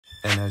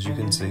And as you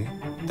can see,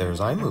 there's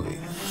iMovie.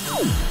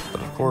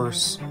 But of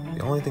course,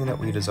 the only thing that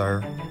we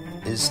desire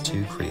is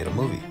to create a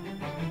movie.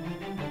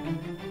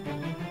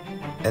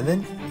 And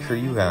then here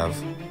you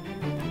have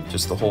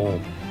just the whole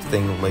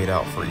thing laid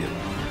out for you.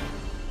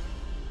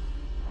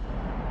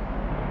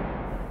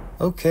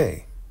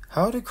 Okay,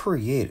 how to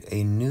create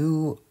a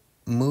new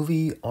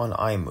movie on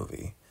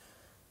iMovie.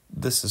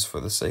 This is for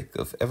the sake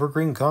of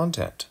evergreen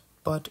content,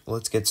 but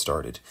let's get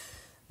started.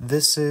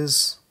 This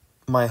is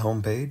my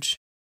homepage.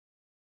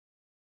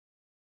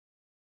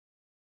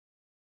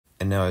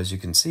 And now as you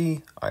can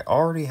see, I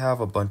already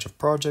have a bunch of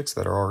projects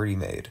that are already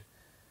made.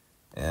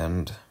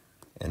 And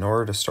in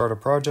order to start a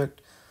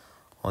project,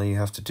 all you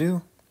have to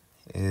do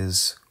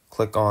is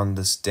click on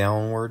this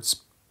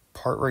downwards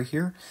part right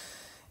here.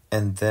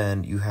 And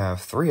then you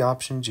have three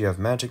options. You have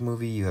Magic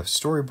Movie, you have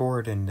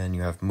Storyboard, and then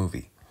you have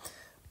Movie.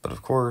 But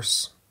of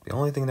course, the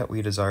only thing that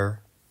we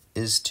desire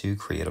is to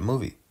create a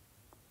movie.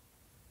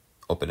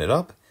 Open it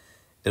up.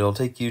 It'll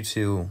take you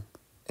to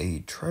a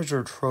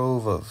treasure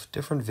trove of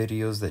different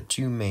videos that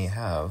you may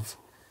have.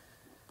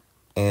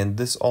 And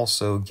this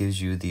also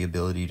gives you the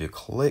ability to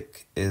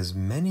click as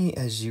many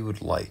as you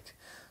would like.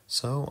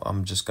 So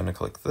I'm just going to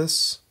click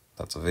this.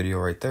 That's a video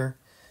right there.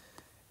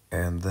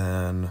 And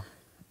then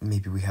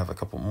maybe we have a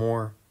couple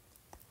more.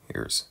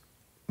 Here's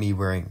me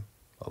wearing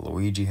a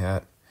Luigi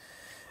hat.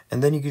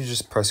 And then you can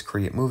just press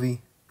Create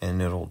Movie,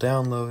 and it'll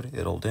download,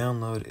 it'll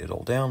download,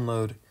 it'll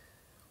download.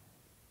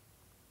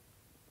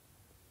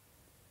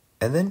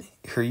 And then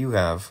here you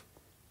have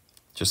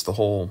just the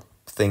whole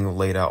thing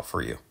laid out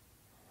for you.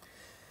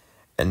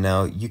 And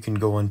now you can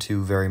go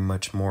into very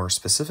much more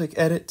specific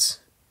edits,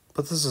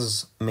 but this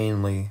is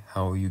mainly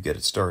how you get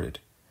it started.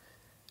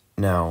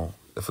 Now,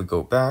 if we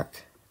go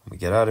back, we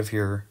get out of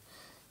here,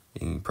 you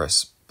can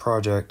press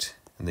Project,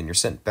 and then you're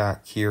sent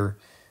back here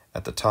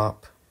at the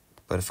top.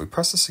 But if we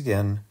press this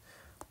again,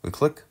 we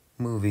click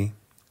Movie,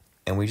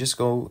 and we just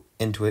go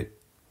into it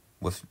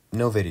with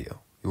no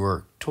video. You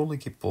are totally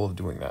capable of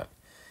doing that.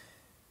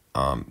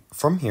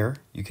 From here,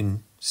 you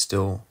can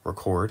still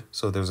record.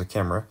 So there's a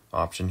camera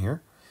option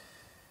here.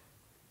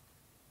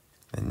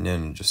 And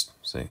then just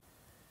say,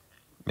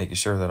 making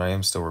sure that I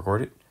am still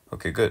recorded.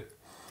 Okay, good.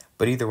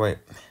 But either way,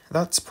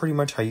 that's pretty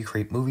much how you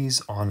create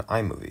movies on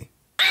iMovie.